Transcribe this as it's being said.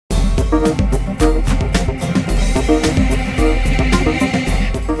Hey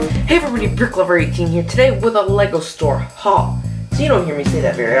everybody, BrickLover18 here today with a LEGO store haul. So you don't hear me say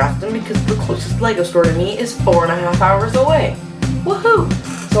that very often because the closest LEGO store to me is 4.5 hours away. Woohoo!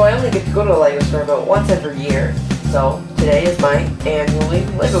 So I only get to go to a LEGO store about once every year. So today is my annually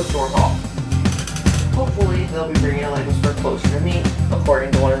LEGO store haul. Hopefully they'll be bringing a LEGO store closer to me,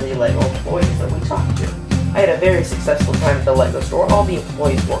 according to one of the LEGO employees that we talked to. I had a very successful time at the LEGO store. All the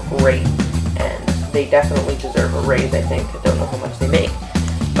employees were great, and they definitely deserve a raise, I think. I don't know how much they make,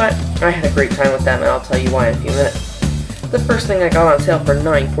 but I had a great time with them, and I'll tell you why in a few minutes. The first thing I got on sale for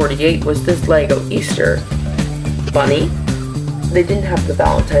 $9.48 was this LEGO Easter bunny. They didn't have the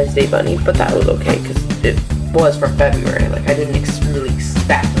Valentine's Day bunny, but that was okay, because it was from February. Like, I didn't really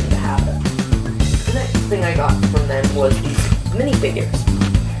expect them to have it. The next thing I got from them was these minifigures.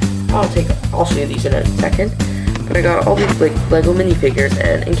 I'll show you these in a second. But I got all these like LEGO minifigures,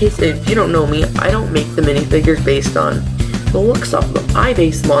 and if you don't know me, I don't make the minifigures based on the looks of them. I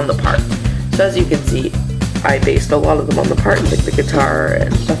base them on the parts. So as you can see, I based a lot of them on the parts, like the guitar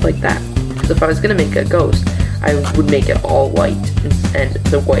and stuff like that. Because if I was gonna make a ghost, I would make it all white and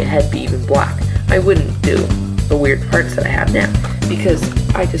the white head be even black. I wouldn't do the weird parts that I have now because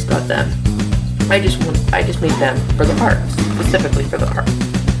I just got them. I just made them for the parts, specifically for the parts.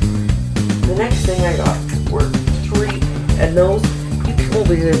 The next thing I got were 3, and those, you won't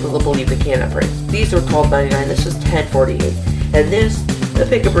be able to believe the can up price. These were $12.99, this was $10.48. And this, the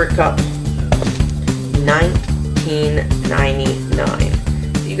Pick-a-Brick cup,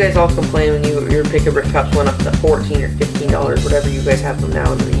 $19.99. You guys all complain when your Pick-a-Brick cups went up to $14 or $15, whatever you guys have them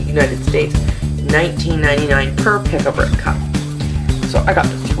now in the United States. $19.99 per Pick-a-Brick cup. So I got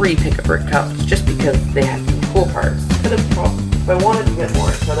 3 Pick-a-Brick cups just because they had some cool parts. If I wanted to get more,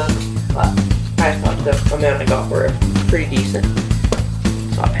 I could have. But I thought the amount I got were pretty decent,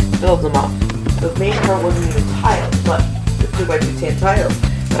 so I filled them up. The main part wasn't even tiles, but the 2x2 tan tiles.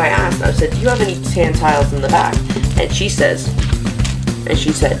 But I asked, I said, do you have any tan tiles in the back? And she said,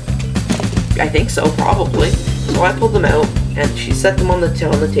 I think so, probably. So I pulled them out, and she set them on the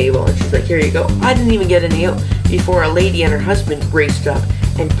table, and she's like, here you go. I didn't even get any out before a lady and her husband raced up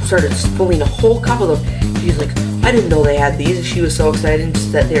and started pulling a whole cup of them. She's like, I didn't know they had these. She was so excited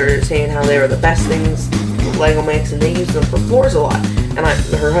that they were saying how they were the best things LEGO makes, and they use them for floors a lot. And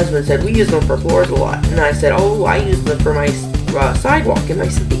her husband said, we use them for floors a lot. And I said, oh, I use them for my sidewalk in my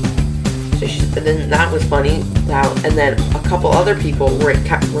city. So and then that was funny. And then a couple other people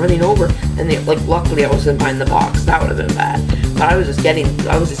kept running over, and they, like, luckily I wasn't behind the box. That would have been bad. But I was just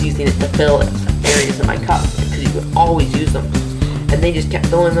using it to fill areas in my cup because you could always use them. And they just kept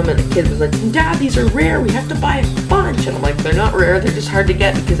filling them, and the kid was like, Dad, these are rare, we have to buy a bunch. And I'm like, they're not rare, they're just hard to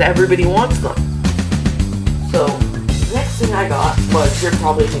get because everybody wants them. So, the next thing I got was, you're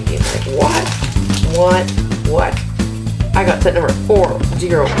probably thinking, like, what? I got set number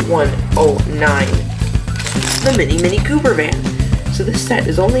 40109, the Mini Cooper van. So this set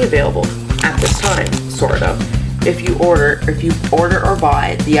is only available at this time, sort of, if you order or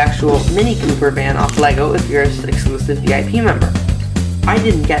buy the actual Mini Cooper van off LEGO if you're an exclusive VIP member. I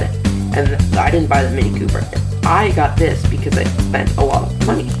didn't get it, and I didn't buy the Mini Cooper. I got this because I spent a lot of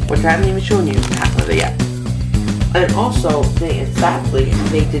money, which I haven't even shown you half of it yet. And also, sadly,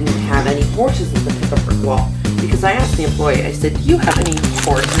 they didn't have any horses at the Pick-a-Brick wall, because I asked the employee, I said, do you have any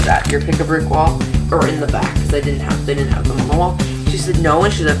horses at your Pick-a-Brick wall, or in the back, because they didn't have them on the wall. She said no,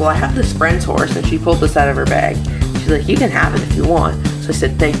 and she's like, well, I have this friend's horse, and she pulled this out of her bag. She's like, you can have it if you want. So I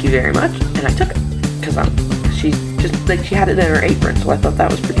said, thank you very much, and I took it, because she had it in her apron, so I thought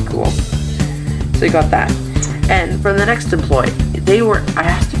that was pretty cool. So I got that. And for the next employee, I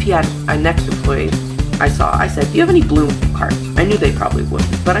asked if he had a next employee I said, do you have any bloom cards? I knew they probably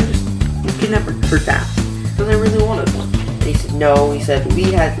wouldn't, but you could never hurt to ask, because I really wanted one. And he said, no, he said,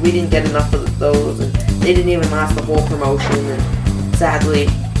 we didn't get enough of those, and they didn't even last the whole promotion, and sadly,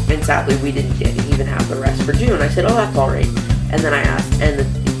 we didn't even have the rest for June. I said, oh, that's alright. And then I asked, and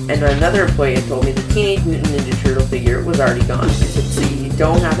another employee had told me the Teenage Mutant Ninja Turtle figure was already gone. I said, so you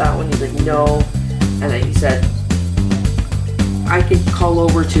don't have that one? He's like, no. And then he said, I could call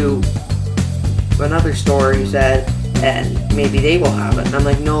over to another store, he said, and maybe they will have it. And I'm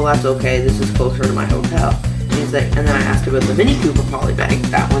like, no, that's okay, this is closer to my hotel. And he's like, and then I asked about the Mini Cooper poly bag,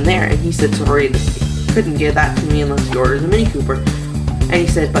 that one there, and he said, sorry, couldn't get that to me unless you order the Mini Cooper. And he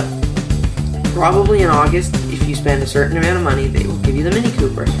said, but probably in August, if you spend a certain amount of money, they will give you the Mini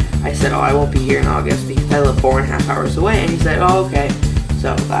Cooper. I said, oh, I won't be here in August because I live 4.5 hours away. And he said, oh, okay.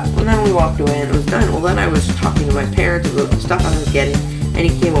 So and then we walked away and it was done. Well, then I was talking to my parents about the stuff I was getting, and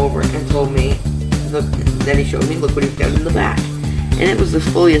he came over and told me, look, then he showed me, look what he's got in the back. and it was this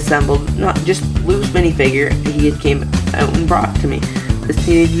fully assembled, not just loose minifigure he had came out and brought to me. This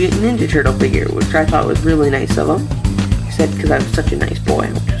Teenage Mutant Ninja Turtle figure, which I thought was really nice of him. He said because I was such a nice boy,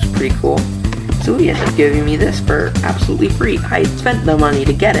 which was pretty cool. So he ended up giving me this for absolutely free. I spent the money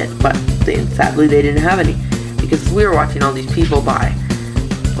to get it, but sadly they didn't have any, because we were watching all these people buy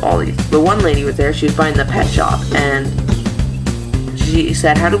all these. The one lady was there, she was buying the pet shop, and she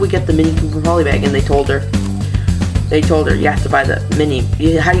said, how do we get the Mini Cooper polybag? And they told her you have to buy the mini,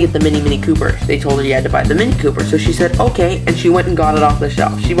 how do you get the Mini Cooper? They told her you had to buy the Mini Cooper. So she said, okay, and she went and got it off the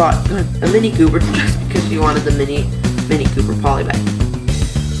shelf. She bought a Mini Cooper just because she wanted the Mini Cooper polybag.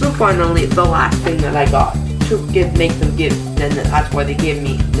 So finally, the last thing that I got to make them give, and that's why they gave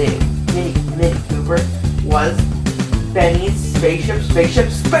me the Mini Cooper, was Benny's Spaceship!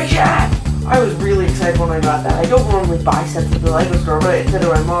 I was really excited when I got that. I don't normally buy sets at the LEGO store, but I said to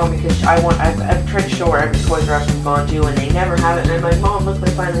my mom because I've tried to show her every Toys R Us we've gone to, and they never have it. And my mom, look, they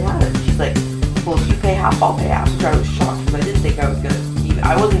finally have it. She's like, well, if you pay half, I'll pay half. Which I was shocked because I didn't think I was gonna keep it.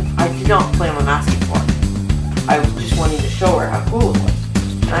 I did not plan on asking for it. I was just wanting to show her how cool it was.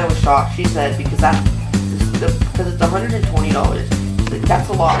 And I was shocked. She said because it's $120. That's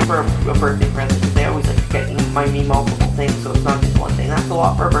a lot for a birthday present. Because they always like to get me multiple things, so it's not just one thing. That's a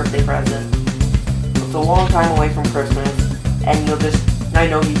lot for a birthday present. It's a long time away from Christmas, and I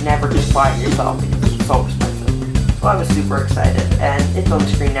know you'd never just buy it yourself because it's so expensive. So I was super excited, and it's on the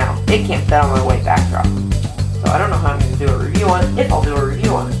screen now. It can't fit on my white backdrop. So I don't know how I'm going to do a review on it, if I'll do a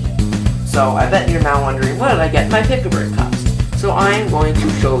review on it. So I bet you're now wondering, what did I get in my Pick-a-Brick cups? So I'm going to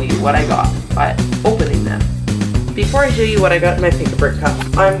show you what I got by opening them. Before I show you what I got in my Pick-a-Brick cup,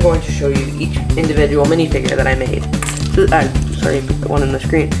 I'm going to show you each individual minifigure that I made. So, sorry, I put the one on the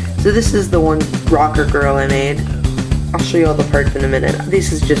screen. So this is the one rocker girl I made. I'll show you all the parts in a minute.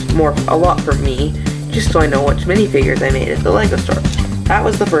 This is just a lot for me, just so I know which minifigures I made at the LEGO store. That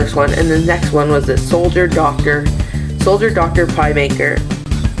was the first one, and the next one was this Soldier Doctor Pie Maker.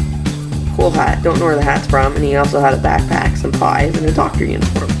 Cool hat, don't know where the hat's from, and he also had a backpack, some pies, and a doctor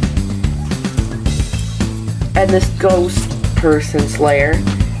uniform. And this ghost person slayer,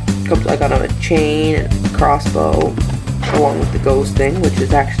 I got him a chain and a crossbow, along with the ghost thing, which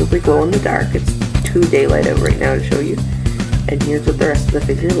is actually glow in the dark. It's too daylight out right now to show you. And here's what the rest of the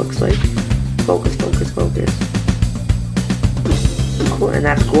figure looks like. Focus. Cool, and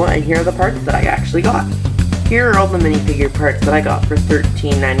that's cool. And here are the parts that I actually got. Here are all the minifigure parts that I got for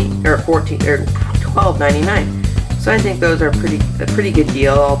 $13.90 or $12.99. So I think those are a pretty good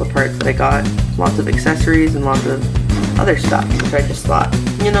deal. All the parts that I got, lots of accessories and lots of other stuff, which I just thought,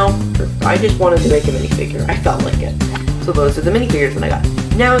 you know, I just wanted to make a minifigure. I felt like it. So those are the minifigures that I got.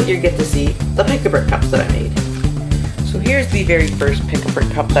 Now you get to see the Pick-a-Brick cups that I made. So here's the very first Pick-a-Brick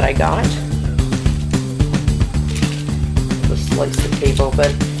cup that I got. Just slice the tape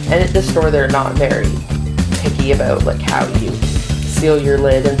open. And at the store they're not very picky about like how you seal your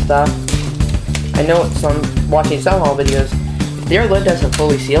lid and stuff. I know watching some haul videos, if their lid doesn't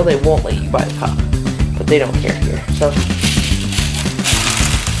fully seal, they won't let you buy the cup. But they don't care here. So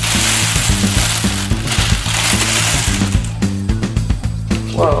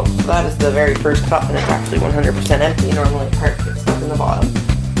whoa, so that is the very first cup, and it's actually 100% empty. Normally a part gets stuck in the bottom.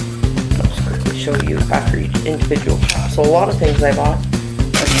 I'll just quickly show you after each individual cup. So a lot of things I bought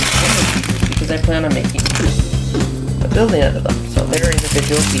because I plan on making a building out of them. So they're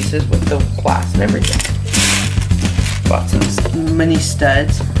individual pieces with the glass and everything. Bought some mini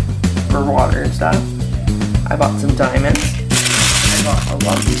studs for water and stuff. I bought some diamonds. I bought a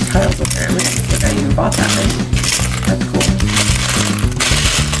lot of these tiles apparently. I think I even bought that many. That's cool.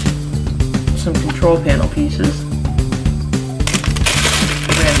 Some control panel pieces.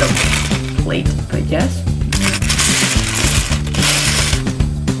 Random plate, I guess.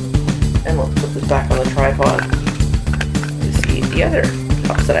 And let's put this back on the tripod to see the other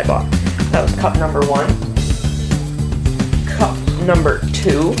cups that I bought. That was cup number 1. Cup number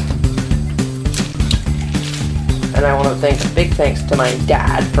 2. And I want to thank a big thanks to my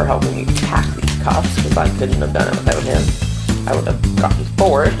dad for helping me pack these cups, because I couldn't have done it without him. I would have gotten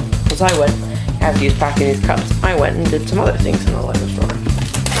bored, because as he was packing these cups, I went and did some other things in the LEGO store.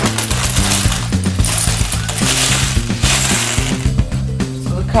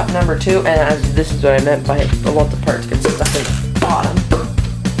 So the cup number 2, and this is what I meant by a lot of parts get stuck in the bottom.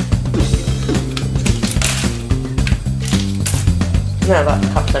 Now that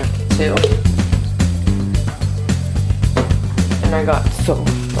cup's empty too. And I got, so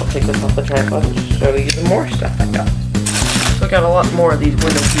I'll take this off the tripod and show you the more stuff I got. So I got a lot more of these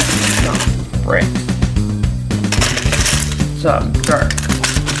window pieces and stuff. Bricks. Some dark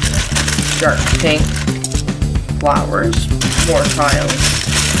pink flowers. more tiles,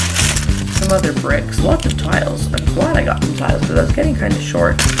 some other bricks, lots of tiles. I'm glad I got some tiles because I was getting kind of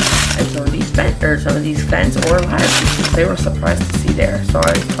short. And some of these fence or ladder pieces, they were surprised to see there, so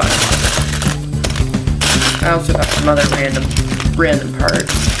I thought I also got some other random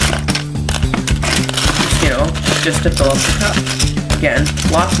parts, you know, just to fill up the cup. Again,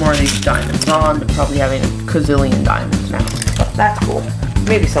 lots more of these diamonds. I'm probably having a gazillion diamonds now, but that's cool.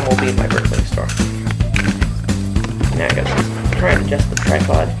 Maybe some will be in my BrickLink store. Now I gotta try and adjust the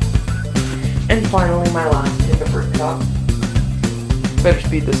tripod. And finally, my last tip of brick cup. Better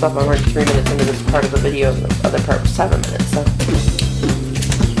speed this up. I'm already 3 minutes into this part of the video, and the other part was 7 minutes, so this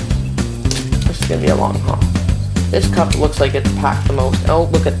is gonna be a long haul. This cup looks like it's packed the most. Oh,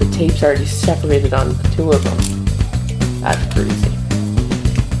 look at the tape's already separated on 2 of them. That's crazy.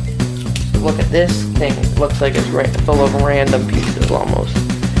 So look at this thing. It looks like it's full of random pieces almost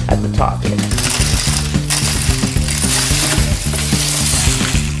at the top here.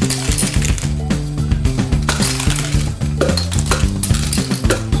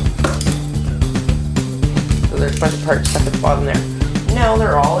 There's a bunch of parts stuck at the bottom there. Now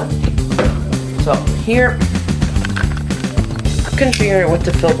they're all in. So here, I couldn't figure out what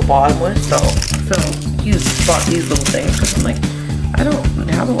to fill the bottom with, so bought these little things because I'm like, I don't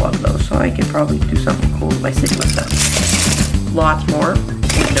have a lot of those, so I could probably do something cool by sitting with them. Lots more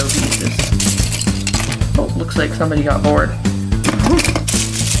window pieces. Oh, looks like somebody got bored.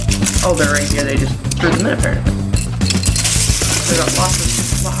 Oh, they're right here. They just threw them in apparently. They got lots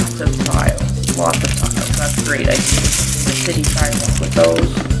of tiles. Lots of tiles. That's great. I can do the city sidewalk with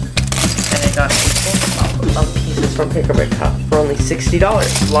those. And I got a of pieces from Pick a Brick Cup for only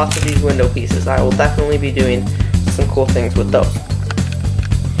 $60. Lots of these window pieces. I will definitely be doing some cool things with those.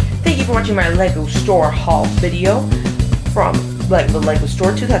 Thank you for watching my LEGO store haul video from the LEGO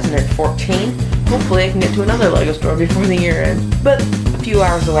store 2014. Hopefully I can get to another LEGO store before the year ends, but a few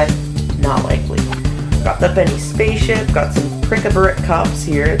hours away, not likely. Got the Benny spaceship, got some Pick a Brick cups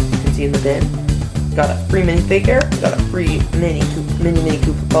here, as you can see in the bin. Got a free minifigure, got a free mini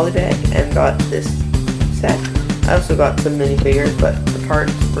Cooper poly bag, and got this set. I also got some minifigures, but the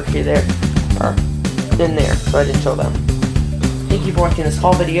parts were in there, so I didn't show them. Thank you for watching this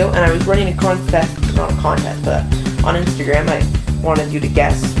haul video, and I was running a contest, not a contest, but on Instagram I wanted you to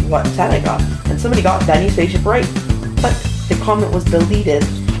guess what set I got, and somebody got Benny spaceship right, but the comment was deleted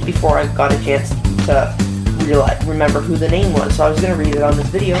before I got a chance to remember who the name was, so I was going to read it on this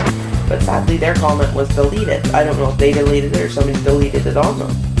video, but sadly their comment was deleted. I don't know if they deleted it or somebody deleted it on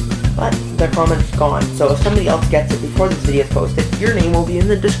them, but their comment's gone, so if somebody else gets it before this video is posted, your name will be in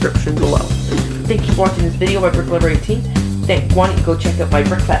the description below. Thank you for watching this video by BrickLink. Why don't you go check out my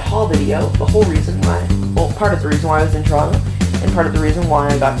Brickfete haul video, the whole reason why, well, part of the reason why I was in Toronto, and part of the reason why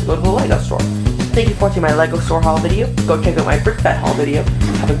I got to go to the LEGO store. Thank you for watching my LEGO store haul video. Go check out my Brickfete haul video.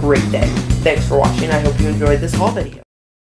 Have a great day. Thanks for watching. I hope you enjoyed this haul video.